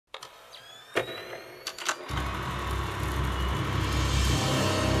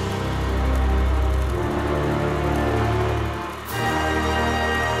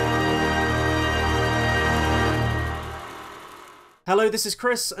Hello, this is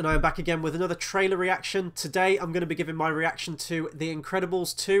Chris, and I am back again with another trailer reaction. Today, I'm going to be giving my reaction to The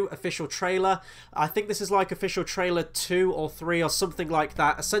Incredibles 2 official trailer. I think this is like official trailer 2 or 3 or something like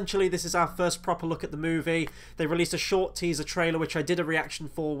that. Essentially, this is our first proper look at the movie. They released a short teaser trailer, which I did a reaction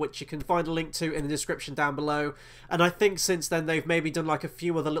for, which you can find a link to in the description down below. And I think since then, they've maybe done like a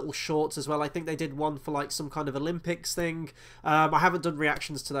few other little shorts as well. I think they did one for like some kind of Olympics thing. I haven't done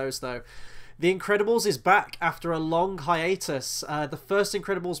reactions to those though. The Incredibles is back after a long hiatus. The first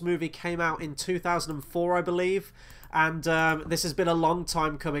Incredibles movie came out in 2004, I believe, and this has been a long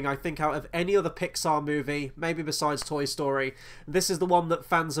time coming. I think out of any other Pixar movie, maybe besides Toy Story, this is the one that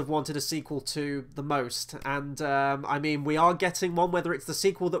fans have wanted a sequel to the most. And I mean, we are getting one. Whether it's the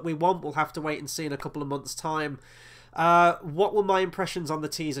sequel that we want, we'll have to wait and see in a couple of months' time. What were my impressions on the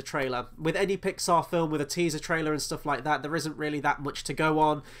teaser trailer? With any Pixar film with a teaser trailer and stuff like that, there isn't really that much to go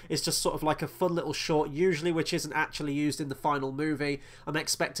on. It's just sort of like a fun little short, usually, which isn't actually used in the final movie. I'm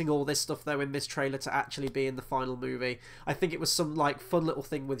expecting all this stuff though in this trailer to actually be in the final movie. I think it was some like fun little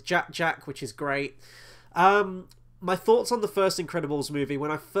thing with Jack, which is great. My thoughts on the first Incredibles movie: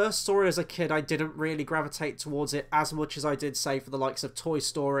 when I first saw it as a kid, I didn't really gravitate towards it as much as I did, say, for the likes of Toy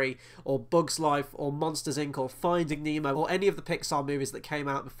Story, or Bug's Life, or Monsters, Inc., or Finding Nemo, or any of the Pixar movies that came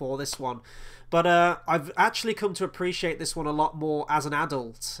out before this one. But I've actually come to appreciate this one a lot more as an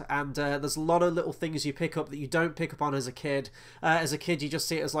adult, and there's a lot of little things you pick up that you don't pick up on as a kid. As a kid, you just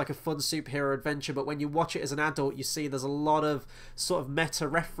see it as like a fun superhero adventure, but when you watch it as an adult, you see there's a lot of sort of meta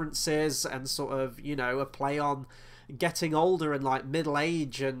references and sort of, you know, a play on getting older and like middle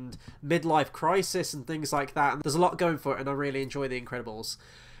age and midlife crisis and things like that. And there's a lot going for it, and I really enjoy The Incredibles.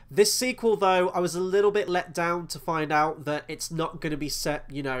 This sequel, though, I was a little bit let down to find out that it's not going to be set,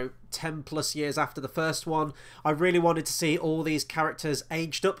 you know, 10 plus years after the first one. I really wanted to see all these characters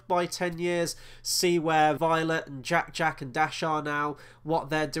aged up by 10 years, see where Violet and Jack and Dash are now, what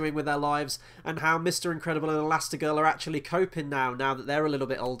they're doing with their lives, and how Mr. Incredible and Elastigirl are actually coping now that they're a little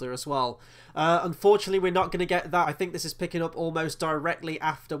bit older as well. Unfortunately, we're not going to get that. I think this is picking up almost directly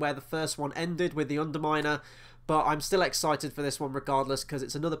after where the first one ended with the Underminer. But I'm still excited for this one regardless, because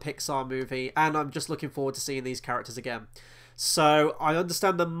it's another Pixar movie, and I'm just looking forward to seeing these characters again. So I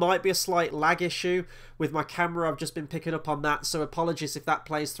understand there might be a slight lag issue with my camera. I've just been picking up on that, so apologies if that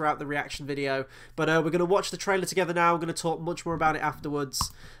plays throughout the reaction video. But we're going to watch the trailer together now. I'm going to talk much more about it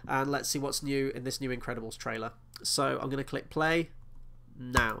afterwards, and let's see what's new in this new Incredibles trailer. So I'm going to click play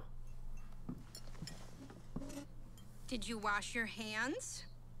now. Did you wash your hands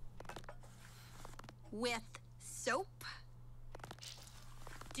with soap?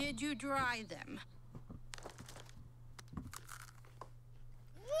 Did you dry them?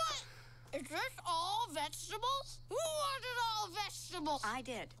 What? Is this all vegetables? Who wanted all vegetables? I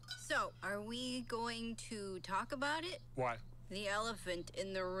did. So, are we going to talk about it? What? The elephant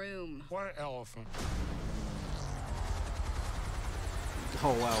in the room. What elephant?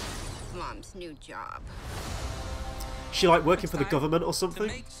 Oh, wow. Mom's new job. She like working for the government or something?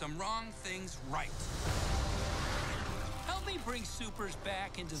 To make some wrong things right. Help me bring supers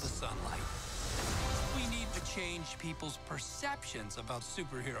back into the sunlight. We need to change people's perceptions about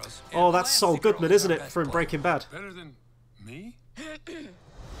superheroes. Oh, that's Saul Goodman, isn't it, from Breaking Bad? Better than me?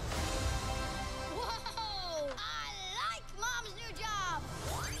 Whoa! I like Mom's new job.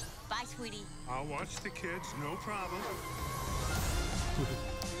 Bye, sweetie. I'll watch the kids, no problem.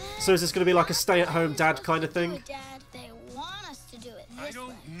 So is this going to be like a stay-at-home dad kind of thing? Dad, they want us to do it this I don't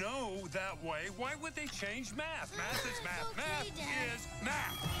way. know that way. Why would they change math? Math is math. Okay, Math Dad. is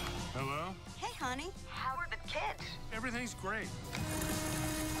math. Hello? Hey, honey. How are the kids? Everything's great.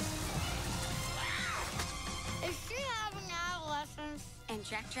 Is she having adolescence? And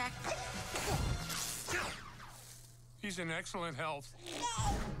Jack? He's in excellent health.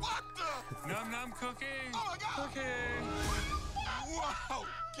 Whoa! What the? Num num cooking. Oh my God! Cooking. Wow!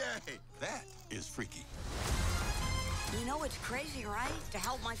 Gay. That is freaky. You know it's crazy, right? To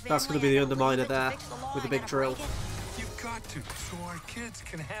help my family. That's going to be the Underminer there with the big drill. You've got to, so our kids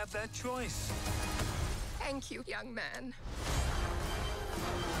can have that choice. Thank you, young man.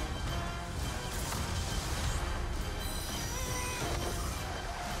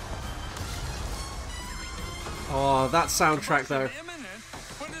 Oh, that soundtrack though. Imminent?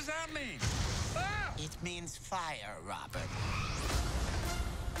 What does that mean? Ah! It means fire, Robert.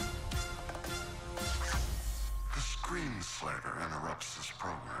 The Screen Slater interrupts this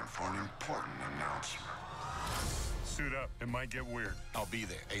program for an important announcement. Suit up. It might get weird. I'll be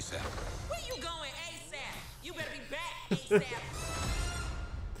there ASAP. Where you going ASAP? You better be back ASAP.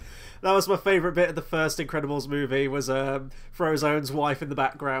 That was my favourite bit of the first Incredibles movie, was Frozone's wife in the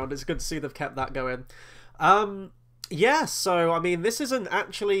background. It's good to see they've kept that going. Yeah, so, I mean, this isn't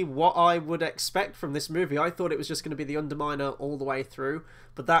actually what I would expect from this movie. I thought it was just going to be the Underminer all the way through,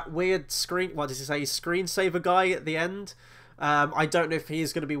 but that weird what did he say, screensaver guy at the end? I don't know if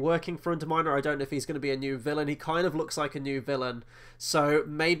he's going to be working for Underminer. I don't know if he's going to be a new villain. He kind of looks like a new villain. So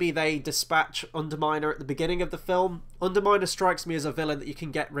maybe they dispatch Underminer at the beginning of the film. Underminer strikes me as a villain that you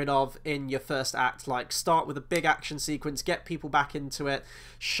can get rid of in your first act. Like, start with a big action sequence, get people back into it,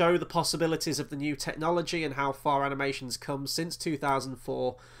 show the possibilities of the new technology and how far animation's come since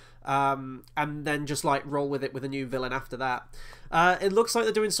 2004. And then just like roll with it with a new villain after that. It looks like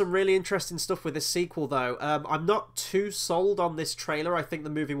they're doing some really interesting stuff with this sequel though. I'm not too sold on this trailer. I think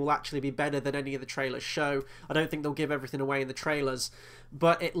the movie will actually be better than any of the trailers show. I don't think they'll give everything away in the trailers,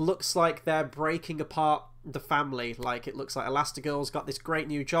 but it looks like they're breaking apart the family. Like, it looks like Elastigirl's got this great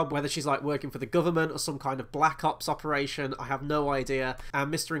new job, whether she's like working for the government or some kind of black ops operation, I have no idea,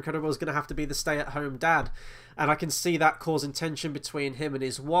 and Mr. Incredible is going to have to be the stay-at-home dad. And I can see that causing tension between him and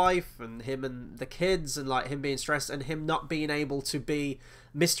his wife, and him and the kids, and like him being stressed, and him not being able to be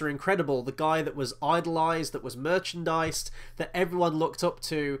Mr. Incredible, the guy that was idolized, that was merchandised, that everyone looked up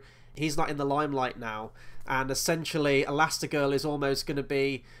to. He's not in the limelight now, and essentially Elastigirl is almost going to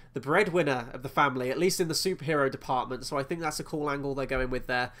be the breadwinner of the family, at least in the superhero department. So I think that's a cool angle they're going with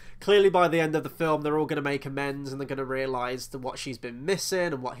there. Clearly by the end of the film they're all going to make amends, and they're going to realise that what she's been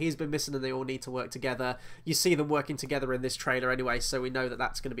missing and what he's been missing, and they all need to work together. You see them working together in this trailer anyway, so we know that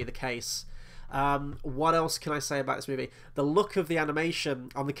that's going to be the case. What else can I say about this movie? The look of the animation,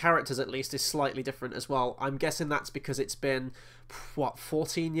 on the characters at least, is slightly different as well. I'm guessing that's because it's been, what,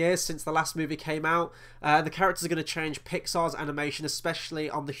 14 years since the last movie came out? The characters are going to change. Pixar's animation, especially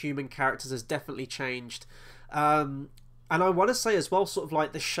on the human characters, has definitely changed. And I want to say as well, sort of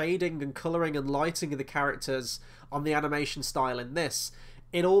like the shading and colouring and lighting of the characters on the animation style in this,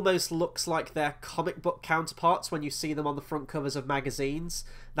 it almost looks like their comic book counterparts when you see them on the front covers of magazines.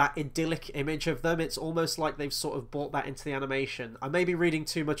 That idyllic image of them, it's almost like they've sort of brought that into the animation. I may be reading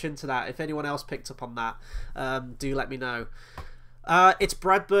too much into that. If anyone else picked up on that, do let me know. It's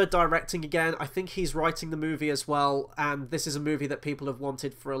Brad Bird directing again. I think he's writing the movie as well, and this is a movie that people have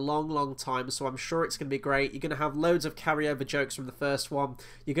wanted for a long time, so I'm sure it's going to be great. You're going to have loads of carryover jokes from the first one.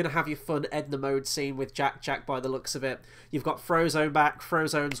 You're going to have your fun Edna Mode scene with Jack by the looks of it. You've got Frozone back,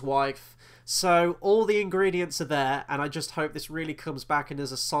 Frozone's wife. So all the ingredients are there, and I just hope this really comes back and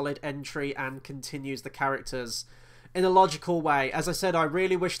is a solid entry and continues the characters in a logical way. As I said, I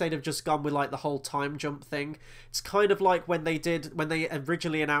really wish they'd have just gone with like the whole time jump thing. It's kind of like when they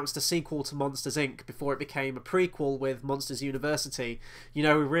originally announced a sequel to Monsters Inc. before it became a prequel with Monsters University. You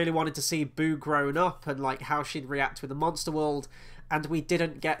know, we really wanted to see Boo grown up and like how she'd react with the monster world, and we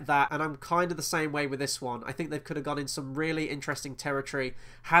didn't get that, and I'm kind of the same way with this one. I think they could have gone in some really interesting territory,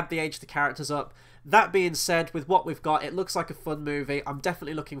 had the age the characters up. That being said, with what we've got, it looks like a fun movie. I'm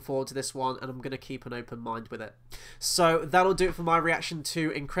definitely looking forward to this one, and I'm going to keep an open mind with it. So that'll do it for my reaction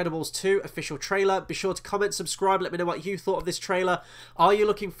to Incredibles 2 official trailer. Be sure to comment, subscribe, let me know what you thought of this trailer. Are you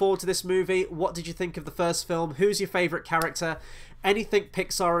looking forward to this movie? What did you think of the first film? Who's your favourite character? Anything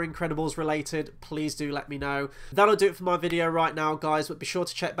Pixar or Incredibles related, please do let me know. That'll do it for my video right now, guys, but be sure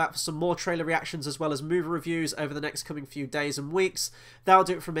to check back for some more trailer reactions as well as movie reviews over the next coming few days and weeks. That'll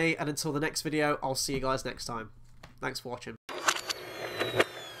do it for me, and until the next video, I'll see you guys next time. Thanks for watching.